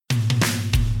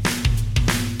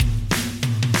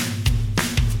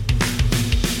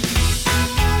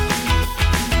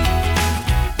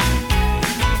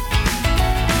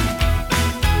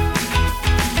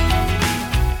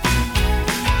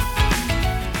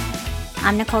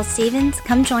I'm Nicole Stevens.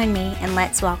 Come join me and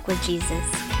let's walk with Jesus.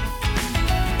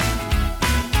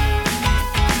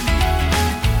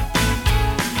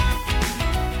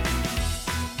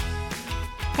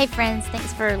 Hey friends,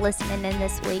 thanks for listening in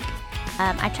this week.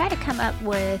 I try to come up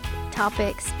with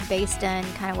topics based on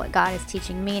kind of what God is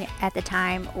teaching me at the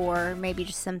time, or maybe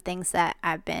just some things that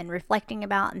I've been reflecting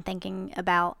about and thinking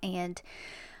about. And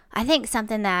I think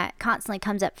something that constantly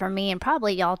comes up for me, and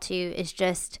probably y'all too, is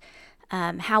just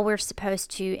how we're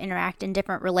supposed to interact in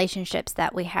different relationships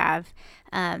that we have.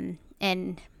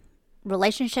 And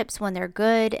relationships, when they're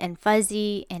good and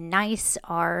fuzzy and nice,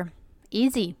 are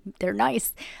easy. They're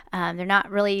nice. They're not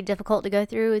really difficult to go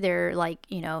through. They're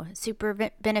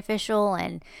super beneficial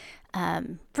and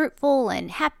fruitful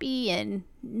and happy, and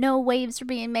no waves are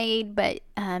being made. But,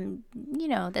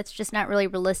 that's just not really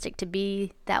realistic to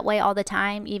be that way all the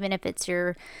time. Even if it's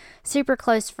your super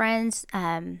close friends,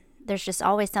 there's just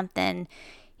always something,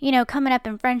 coming up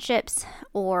in friendships,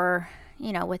 or,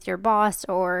 with your boss,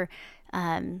 or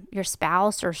your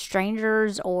spouse, or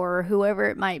strangers, or whoever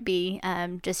it might be.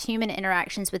 Just human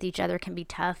interactions with each other can be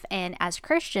tough. And as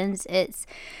Christians, it's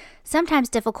sometimes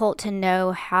difficult to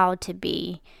know how to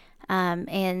be.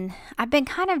 And I've been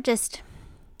kind of just,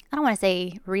 I don't want to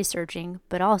say researching,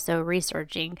 but also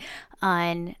researching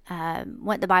on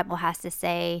what the Bible has to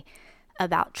say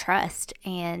about trust.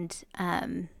 And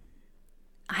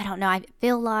I don't know, I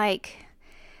feel like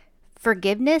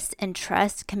forgiveness and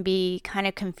trust can be kind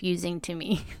of confusing to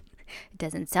me. It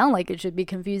doesn't sound like it should be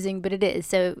confusing, but it is.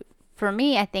 So for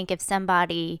me, I think if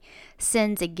somebody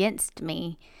sins against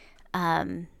me,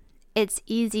 it's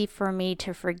easy for me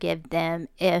to forgive them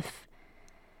if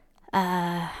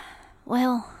I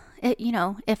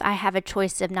have a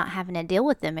choice of not having to deal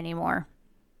with them anymore.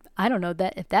 I don't know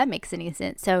if that makes any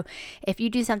sense. So if you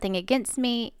do something against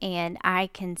me and I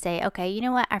can say, okay, you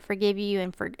know what, I forgive you,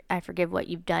 and I forgive what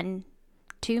you've done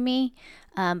to me,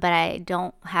 but I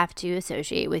don't have to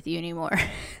associate with you anymore.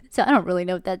 So I don't really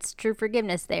know if that's true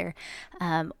forgiveness there.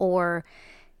 Or,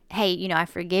 hey, I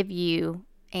forgive you,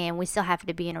 and we still have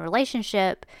to be in a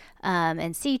relationship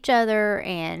and see each other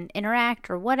and interact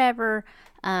or whatever.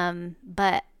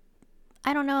 But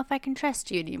I don't know if I can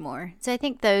trust you anymore. So I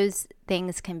think those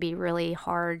things can be really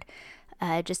hard,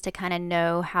 just to kind of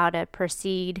know how to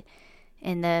proceed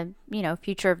in the,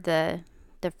 future of the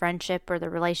friendship or the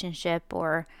relationship,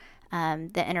 or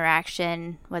the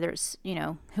interaction, whether it's,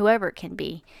 whoever it can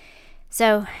be.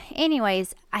 So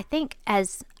anyways, I think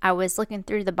as I was looking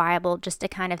through the Bible just to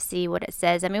kind of see what it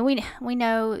says, I mean, we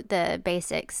know the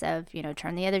basics of,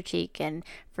 turn the other cheek and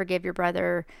forgive your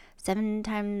brother 7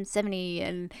 times 70,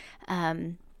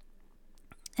 and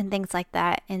things like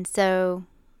that. And so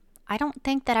I don't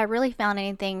think that I really found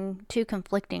anything too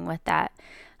conflicting with that.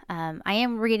 I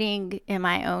am reading in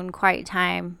my own quiet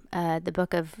time the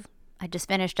book of, I just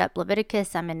finished up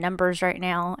Leviticus. I'm in Numbers right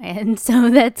now. And so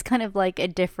that's kind of like a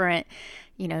different,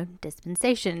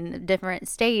 dispensation, different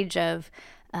stage of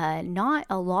not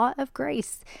a lot of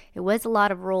grace. It was a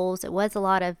lot of rules. It was a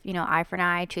lot of, eye for an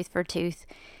eye, tooth for tooth.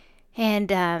 And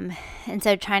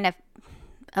so trying to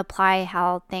apply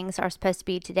how things are supposed to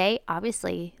be today.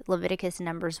 Obviously, Leviticus and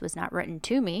Numbers was not written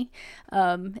to me.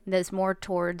 There's more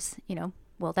towards,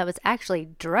 that was actually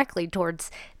directly towards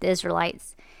the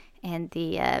Israelites and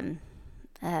the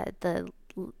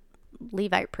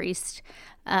Levite priest.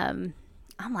 I'm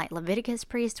like, Leviticus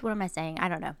priest? What am I saying? I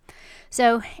don't know.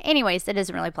 So anyways, that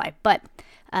doesn't really apply. But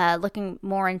looking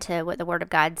more into what the Word of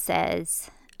God says,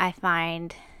 I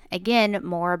find, again,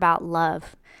 more about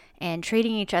love and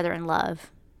treating each other in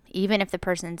love, even if the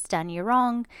person's done you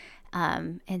wrong.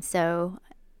 And so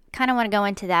kind of want to go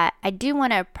into that. I do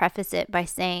want to preface it by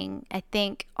saying, I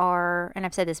think and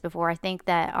I've said this before, I think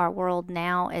that our world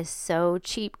now is so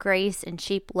cheap grace and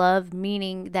cheap love,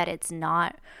 meaning that it's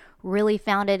not really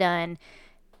founded on,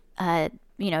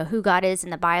 who God is in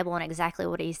the Bible and exactly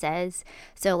what he says.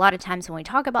 So a lot of times when we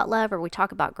talk about love or we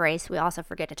talk about grace, we also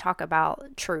forget to talk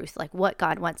about truth, like what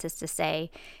God wants us to say,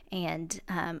 and,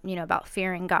 about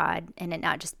fearing God, and it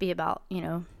not just be about,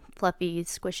 fluffy,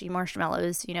 squishy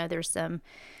marshmallows. There's some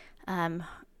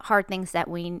hard things that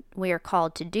we are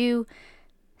called to do.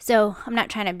 So I'm not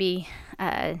trying to be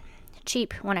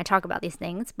cheap when I talk about these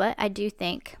things, but I do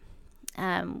think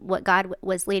what God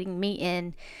was leading me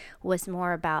in was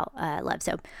more about love.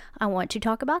 So I want to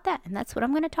talk about that, and that's what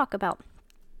I'm going to talk about.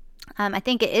 I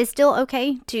think it is still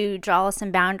okay to draw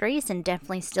some boundaries and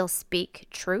definitely still speak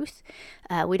truth.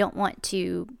 We don't want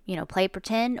to, play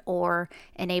pretend or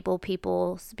enable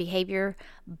people's behavior,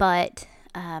 but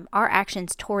our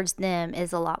actions towards them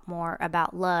is a lot more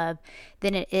about love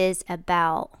than it is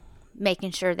about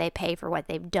making sure they pay for what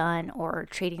they've done or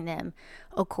treating them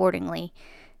accordingly.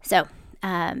 So,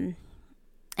 and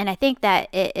I think that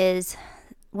it is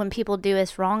when people do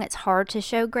us wrong, it's hard to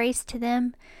show grace to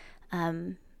them.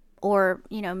 Or,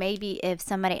 maybe if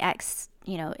somebody acts,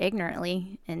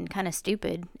 ignorantly and kind of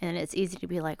stupid, and it's easy to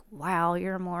be like, wow,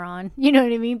 you're a moron. You know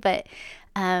what I mean? But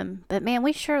man,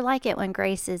 we sure like it when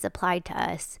grace is applied to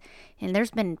us. And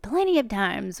there's been plenty of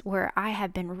times where I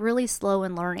have been really slow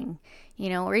in learning,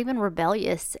 or even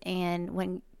rebellious. And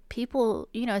when people,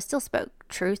 still spoke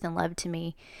truth and love to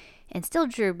me and still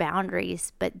drew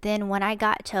boundaries. But then when I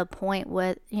got to a point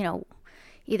with,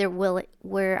 either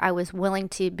where I was willing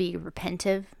to be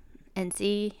repentant,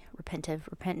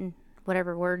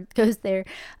 whatever word goes there,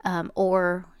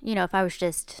 or, if I was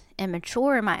just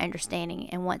immature in my understanding,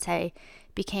 and once I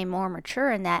became more mature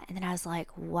in that, and then I was like,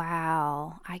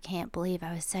 wow, I can't believe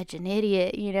I was such an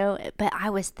idiot, but I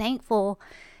was thankful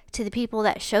to the people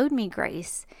that showed me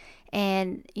grace,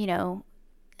 and,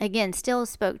 again, still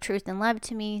spoke truth and love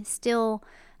to me, still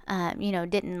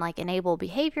didn't like enable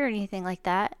behavior or anything like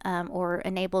that, or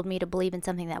enabled me to believe in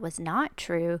something that was not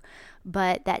true,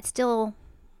 but that still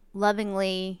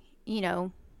lovingly,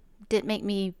 didn't make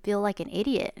me feel like an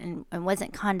idiot, and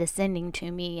wasn't condescending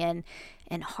to me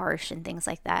and harsh and things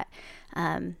like that.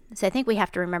 So I think we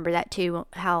have to remember that too,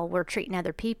 how we're treating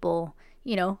other people.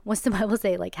 What's the Bible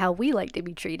say? Like how we like to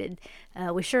be treated.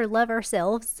 We sure love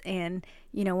ourselves, and,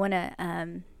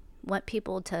 want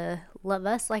people to love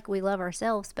us like we love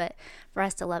ourselves, but for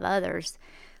us to love others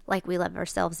like we love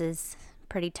ourselves is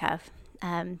pretty tough.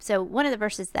 So one of the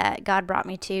verses that God brought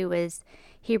me to was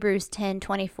Hebrews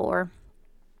 10:24,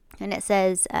 and it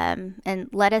says, and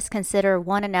let us consider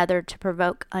one another to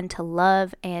provoke unto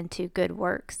love and to good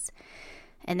works.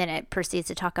 And then it proceeds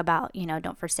to talk about,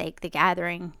 don't forsake the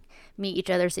gathering, meet each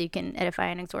other so you can edify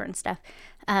and exhort and stuff.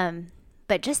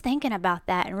 But just thinking about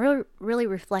that and really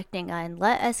reflecting on,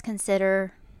 let us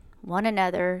consider one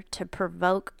another to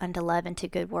provoke unto love and to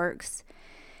good works.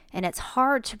 And it's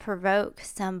hard to provoke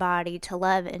somebody to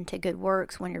love and to good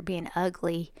works when you're being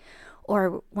ugly,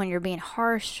 or when you're being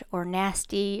harsh or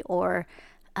nasty or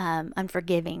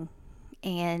unforgiving.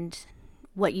 And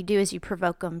what you do is you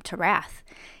provoke them to wrath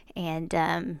and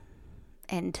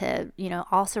to,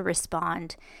 also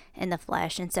respond in the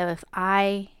flesh. And so if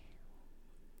I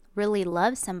really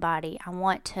love somebody, I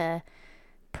want to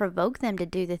provoke them to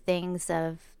do the things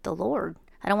of the Lord.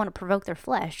 I don't want to provoke their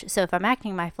flesh. So if I'm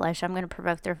acting my flesh, I'm going to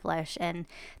provoke their flesh. And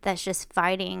that's just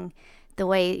fighting the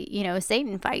way,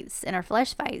 Satan fights and our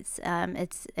flesh fights.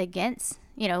 It's against,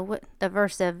 the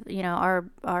verse of,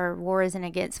 our war isn't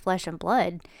against flesh and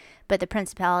blood, but the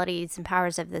principalities and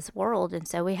powers of this world. And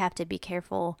so we have to be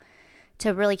careful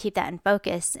to really keep that in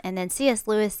focus. And then C.S.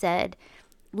 Lewis said,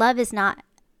 love is not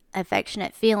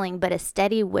affectionate feeling, but a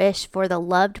steady wish for the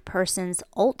loved person's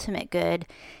ultimate good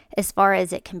as far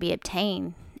as it can be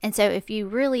obtained. And so if you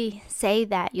really say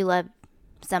that you love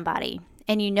somebody,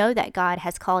 and you know that God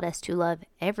has called us to love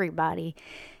everybody,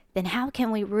 then how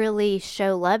can we really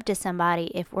show love to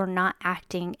somebody if we're not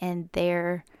acting in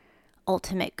their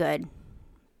ultimate good?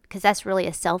 Because that's really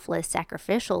a selfless,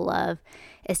 sacrificial love,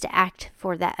 is to act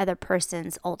for that other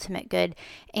person's ultimate good.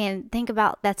 And think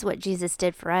about, that's what Jesus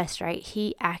did for us, right?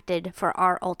 He acted for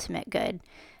our ultimate good,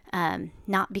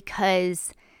 not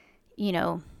because,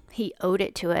 he owed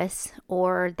it to us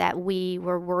or that we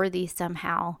were worthy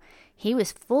somehow. He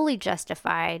was fully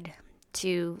justified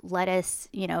to let us,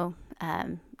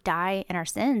 die in our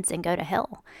sins and go to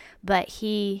hell. But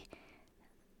he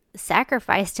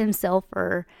sacrificed himself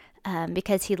for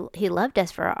because he loved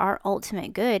us for our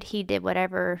ultimate good. He did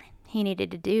whatever he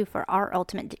needed to do for our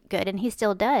ultimate good, and he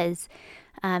still does.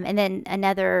 And then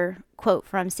another quote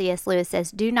from C.S. Lewis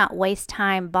says, do not waste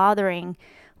time bothering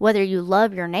whether you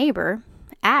love your neighbor.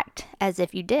 Act as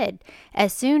if you did.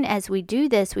 As soon as we do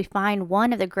this, we find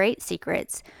one of the great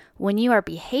secrets. When you are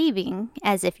behaving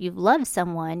as if you love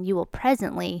someone, you will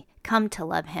presently come to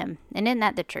love him. And isn't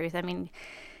that the truth? I mean,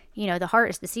 the heart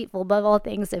is deceitful above all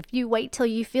things. If you wait till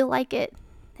you feel like it,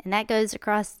 and that goes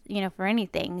across, for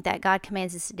anything that God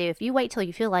commands us to do. If you wait till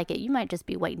you feel like it, you might just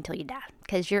be waiting till you die,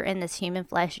 because you're in this human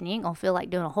flesh and you ain't gonna feel like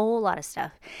doing a whole lot of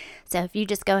stuff. So if you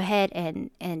just go ahead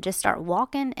and just start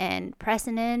walking and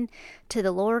pressing in to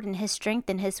the Lord and his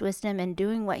strength and his wisdom and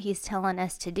doing what he's telling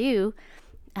us to do,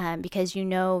 because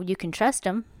you can trust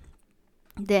him,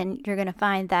 then you're going to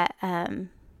find that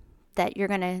that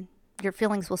your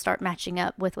feelings will start matching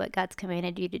up with what God's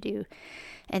commanded you to do.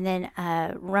 And then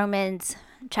Romans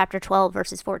chapter 12,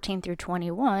 verses 14 through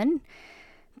 21,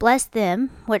 Bless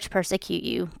them which persecute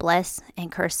you, bless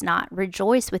and curse not.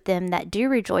 Rejoice with them that do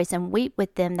rejoice, and weep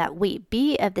with them that weep.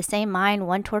 Be of the same mind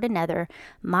one toward another.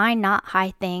 Mind not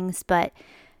high things, but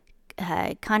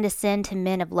condescend to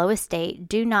men of low estate.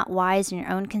 Do not wise in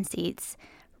your own conceits.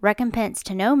 Recompense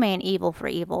to no man evil for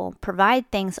evil.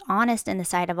 Provide things honest in the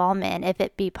sight of all men. If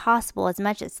it be possible, as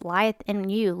much as lieth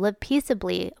in you, live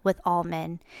peaceably with all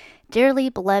men. Dearly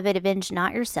beloved, avenge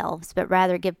not yourselves, but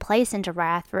rather give place unto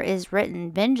wrath, for it is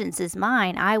written, Vengeance is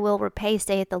mine, I will repay,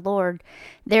 saith the Lord.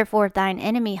 Therefore, if thine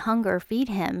enemy hunger, feed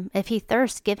him. If he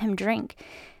thirst, give him drink.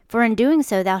 For in doing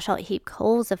so thou shalt heap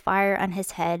coals of fire on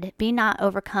his head. Be not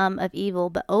overcome of evil,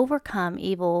 but overcome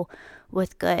evil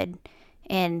with good.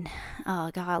 And,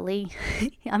 oh, golly,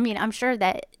 I mean, I'm sure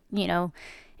that,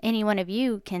 any one of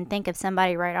you can think of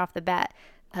somebody right off the bat,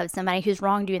 of somebody who's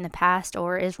wronged you in the past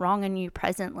or is wronging you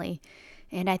presently.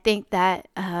 And I think that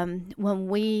when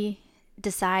we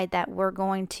decide that we're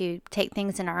going to take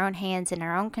things in our own hands, in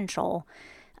our own control,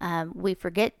 we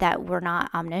forget that we're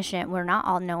not omniscient, we're not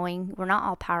all-knowing, we're not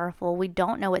all-powerful, we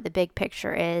don't know what the big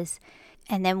picture is,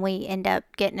 and then we end up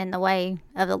getting in the way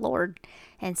of the Lord.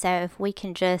 And so if we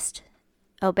can just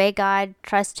obey God,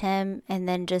 trust Him, and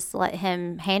then just let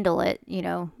Him handle it,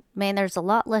 man, there's a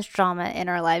lot less drama in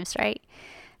our lives, right?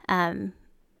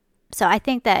 So I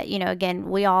think that, again,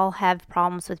 we all have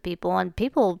problems with people, and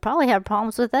people probably have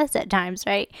problems with us at times,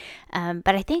 right?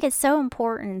 But I think it's so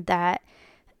important that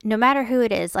no matter who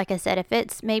it is, like I said, if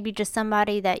it's maybe just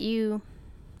somebody that you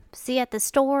see at the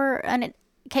store on an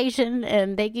occasion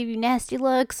and they give you nasty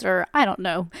looks, or I don't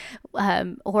know,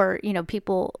 or,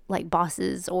 people like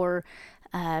bosses or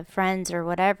friends or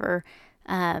whatever,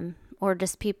 or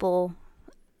just people,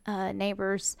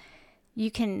 neighbors, you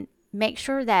can make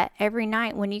sure that every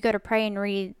night when you go to pray and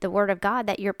read the Word of God,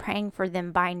 that you're praying for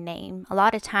them by name. A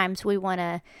lot of times we want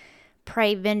to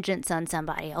pray vengeance on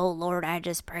somebody. Oh, Lord, I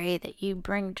just pray that you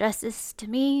bring justice to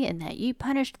me and that you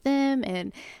punish them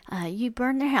and you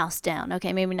burn their house down.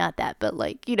 Okay, maybe not that, but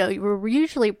we're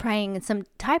usually praying some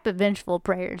type of vengeful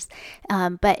prayers.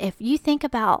 But if you think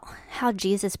about how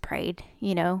Jesus prayed,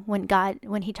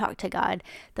 when he talked to God,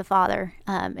 the Father,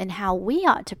 and how we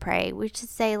ought to pray, we should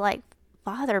say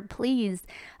Father, please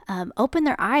open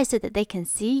their eyes so that they can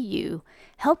see you.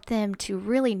 Help them to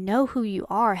really know who you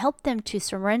are. Help them to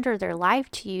surrender their life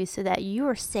to you so that you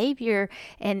are Savior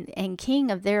and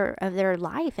King of their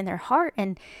life and their heart,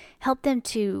 and help them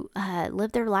to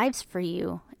live their lives for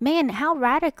you. Man, how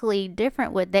radically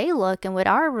different would they look, and would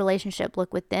our relationship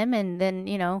look with them? And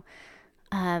then,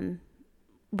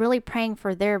 really praying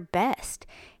for their best.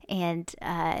 And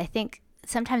I think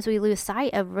sometimes we lose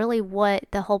sight of really what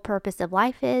the whole purpose of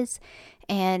life is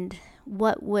and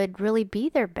what would really be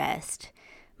their best.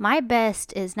 My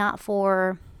best is not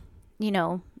for,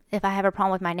 if I have a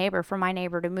problem with my neighbor, for my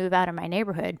neighbor to move out of my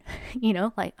neighborhood,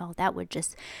 that would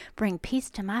just bring peace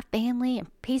to my family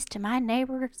and peace to my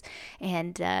neighbors.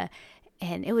 And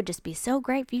it would just be so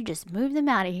great if you just move them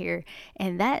out of here.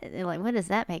 And that, what does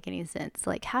that make any sense?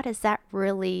 How does that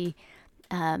really,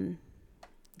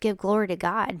 give glory to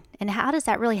God? And how does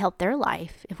that really help their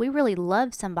life? If we really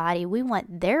love somebody, we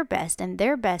want their best, and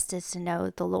their best is to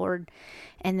know the Lord.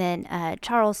 And then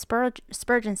Charles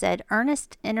Spurgeon said,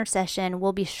 earnest intercession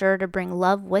will be sure to bring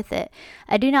love with it.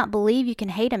 I do not believe you can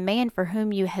hate a man for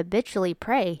whom you habitually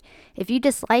pray. If you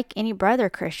dislike any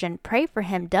brother Christian, pray for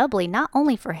him doubly, not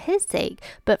only for his sake,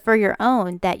 but for your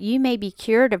own, that you may be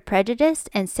cured of prejudice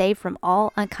and saved from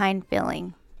all unkind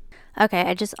feeling. Okay,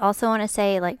 I just also want to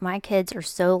say, my kids are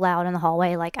so loud in the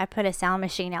hallway. I put a sound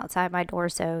machine outside my door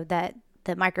so that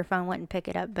the microphone wouldn't pick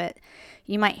it up, but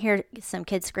you might hear some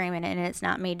kids screaming, and it's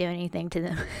not me doing anything to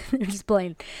them. They're just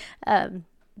playing.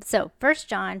 So 1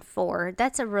 John 4,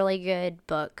 that's a really good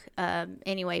book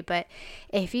anyway, but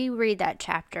if you read that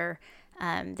chapter,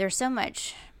 there's so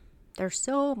much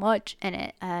in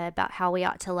it about how we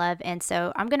ought to love. And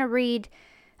so I'm going to read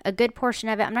a good portion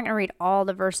of it. I'm not going to read all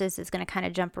the verses. It's going to kind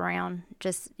of jump around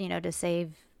just, to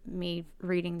save me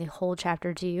reading the whole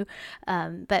chapter to you.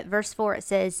 But verse 4, it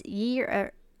says,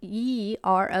 Ye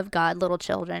are of God, little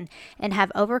children, and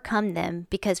have overcome them,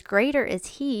 because greater is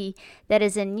he that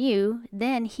is in you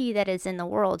than he that is in the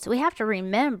world. So we have to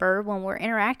remember when we're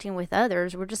interacting with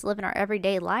others, we're just living our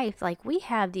everyday life, we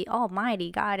have the Almighty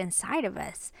God inside of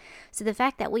us. So the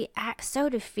fact that we act so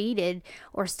defeated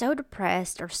or so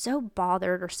depressed or so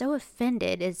bothered or so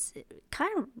offended is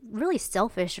kind of really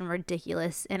selfish and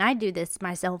ridiculous. And I do this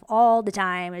myself all the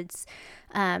time. It's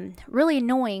really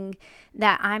annoying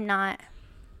that I'm not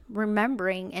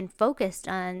remembering and focused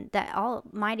on that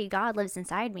Almighty God lives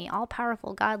inside me, all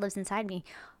powerful God lives inside me.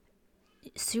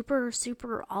 super,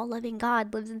 super all loving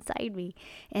God lives inside me.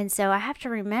 And so I have to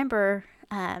remember,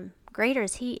 greater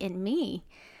is he in me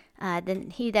than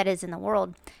he that is in the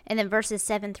world. And then verses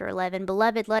 7 through 11,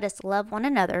 Beloved, let us love one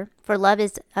another, for love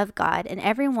is of God, and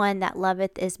every one that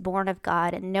loveth is born of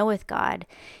God, and knoweth God.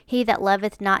 He that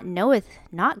loveth not knoweth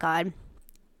not God,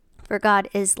 for God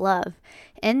is love.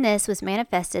 In this was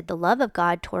manifested the love of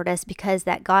God toward us, because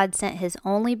that God sent his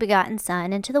only begotten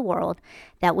Son into the world,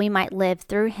 that we might live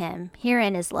through him.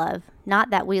 Herein is love,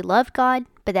 not that we loved God,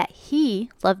 but that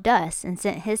he loved us, and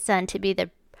sent his Son to be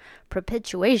the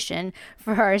propitiation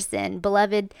for our sin.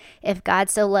 Beloved, if God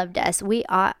so loved us, we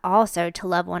ought also to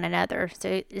love one another.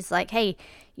 So it's like, hey,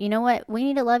 you know what? We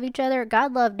need to love each other.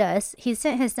 God loved us. He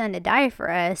sent his Son to die for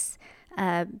us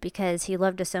because he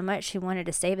loved us so much. He wanted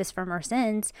to save us from our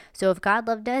sins. So if God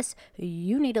loved us,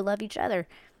 you need to love each other.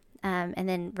 And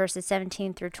then verses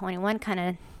 17 through 21 kind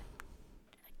of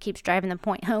keeps driving the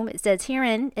point home. It says,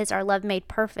 Herein is our love made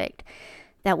perfect,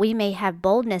 that we may have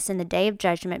boldness in the day of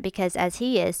judgment, because as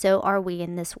he is, so are we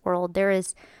in this world. There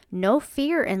is no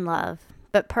fear in love,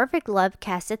 but perfect love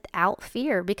casteth out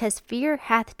fear, because fear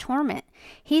hath torment.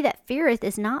 He that feareth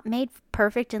is not made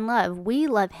perfect in love. We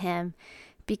love him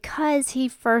because he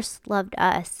first loved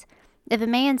us. If a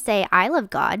man say, I love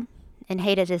God, and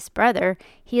hateth his brother,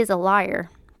 he is a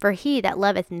liar. For he that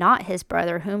loveth not his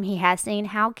brother whom he hath seen,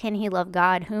 how can he love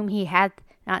God whom he hath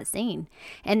not seen?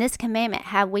 And this commandment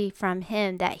have we from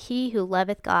him, that he who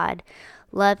loveth God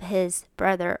love his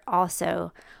brother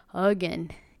also.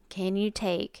 Again, can you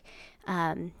take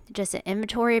just an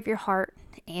inventory of your heart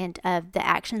and of the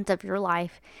actions of your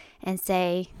life and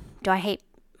say, do I hate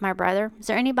my brother? Is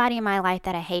there anybody in my life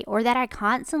that I hate or that I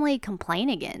constantly complain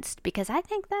against? Because I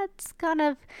think that's kind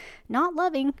of not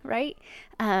loving, right?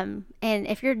 And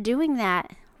if you're doing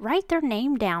that, write their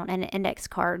name down in an index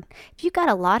card. If you've got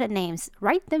a lot of names,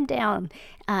 write them down.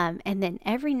 And then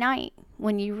every night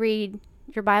when you read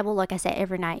your Bible, like I said,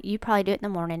 every night, you probably do it in the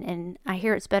morning. And I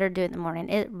hear it's better to do it in the morning.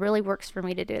 It really works for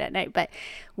me to do it at night. But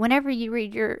whenever you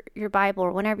read your Bible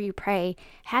or whenever you pray,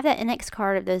 have that index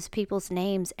card of those people's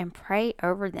names and pray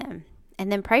over them. And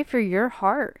then pray for your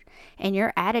heart and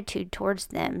your attitude towards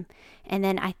them. And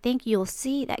then I think you'll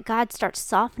see that God starts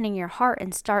softening your heart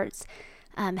and starts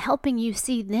helping you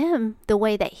see them the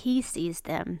way that he sees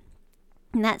them.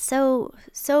 And that's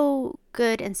so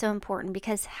good and so important,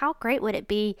 because how great would it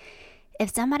be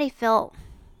if somebody felt,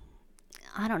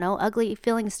 I don't know, ugly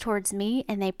feelings towards me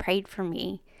and they prayed for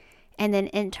me. And then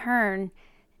in turn,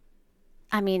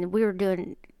 I mean,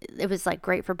 it was like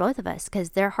great for both of us,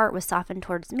 because their heart was softened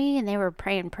towards me and they were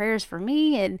praying prayers for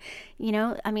me. And,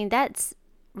 I mean, that's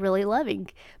really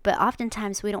loving. But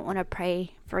oftentimes we don't want to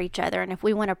pray for each other. And if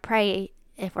we want to pray,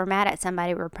 if we're mad at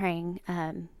somebody, we're praying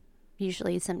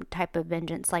usually some type of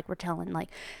vengeance, like we're telling, like,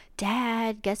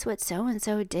 Dad, guess what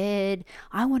so-and-so did?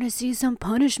 I want to see some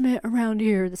punishment around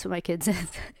here. That's what my kid says.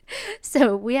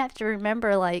 So we have to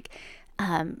remember, like,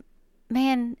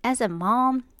 man, as a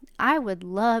mom, I would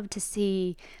love to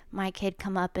see my kid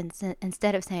come up and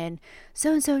instead of saying,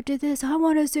 so-and-so did this, I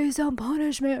want to see some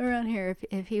punishment around here.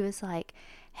 If he was like,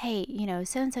 hey,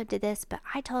 so-and-so did this, but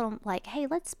I told him, like, hey,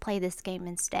 let's play this game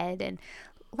instead. And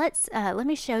let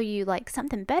me show you like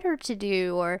something better to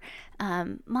do. Or,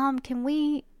 Mom, can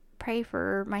we pray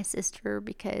for my sister,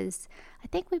 because I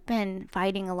think we've been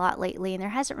fighting a lot lately and there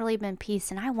hasn't really been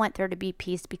peace, and I want there to be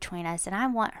peace between us, and I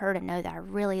want her to know that I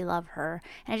really love her,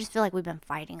 and I just feel like we've been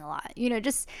fighting a lot.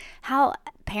 Just how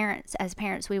as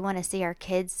parents, we want to see our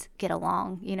kids get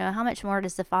along. How much more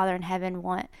does the Father in heaven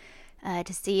want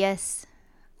to see us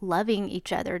loving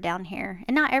each other down here?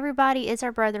 And not everybody is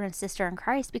our brother and sister in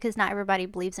Christ, because not everybody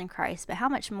believes in Christ, but how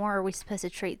much more are we supposed to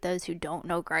treat those who don't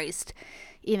know Christ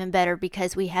even better,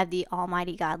 because we have the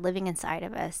Almighty God living inside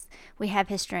of us. We have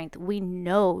his strength. We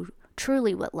know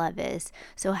truly what love is.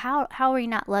 So how are we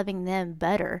not loving them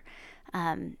better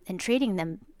and treating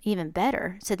them even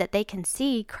better, so that they can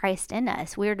see Christ in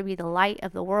us? We are to be the light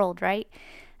of the world, right?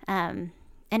 And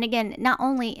again, not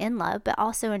only in love, but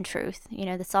also in truth,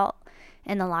 the salt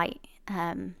and the light.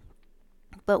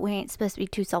 But we ain't supposed to be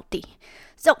too salty.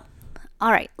 So,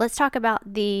 all right, let's talk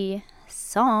about the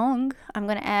song I'm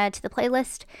going to add to the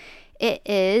playlist. It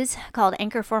is called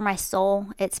Anchor for My Soul.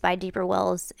 It's by Deeper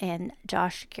Wells and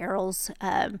Josh Garrels.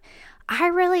 I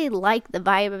really like the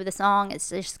vibe of the song. It's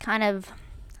just kind of,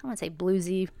 I won't say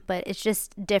bluesy, but it's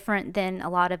just different than a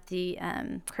lot of the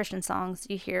Christian songs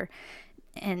you hear.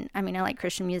 And I mean, I like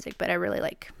Christian music, but I really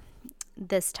like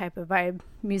this type of vibe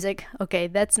music. Okay,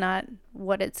 that's not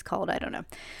what it's called. I don't know.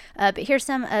 But here's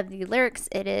some of the lyrics.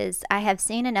 It is, I have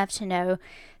seen enough to know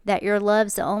that your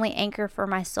love's the only anchor for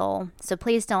my soul. So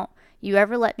please don't you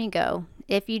ever let me go.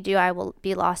 If you do, I will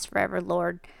be lost forever,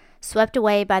 Lord. Swept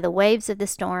away by the waves of the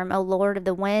storm, O Lord of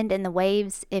the wind and the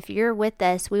waves, if you're with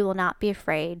us, we will not be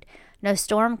afraid. No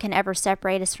storm can ever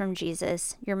separate us from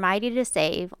Jesus. You're mighty to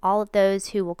save all of those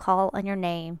who will call on your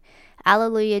name.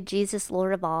 Alleluia, Jesus,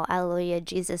 Lord of all. Alleluia,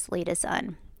 Jesus, lead us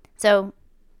on. So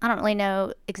I don't really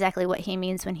know exactly what he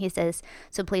means when he says,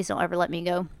 so please don't ever let me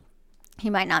go.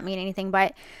 He might not mean anything by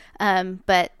it,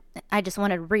 but I just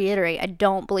want to reiterate, I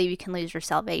don't believe you can lose your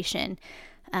salvation.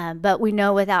 But we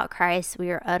know without Christ, we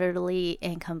are utterly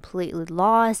and completely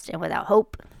lost and without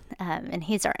hope. And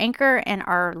he's our anchor and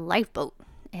our lifeboat.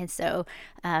 And so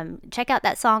check out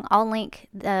that song. I'll link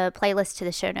the playlist to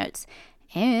the show notes.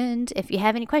 And if you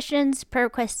have any questions, prayer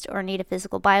requests, or need a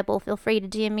physical Bible, feel free to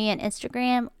DM me on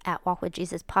Instagram at Walk with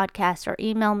Jesus Podcast or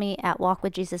email me at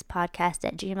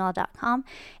walkwithjesuspodcast@gmail.com.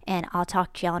 And I'll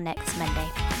talk to y'all next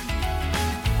Monday.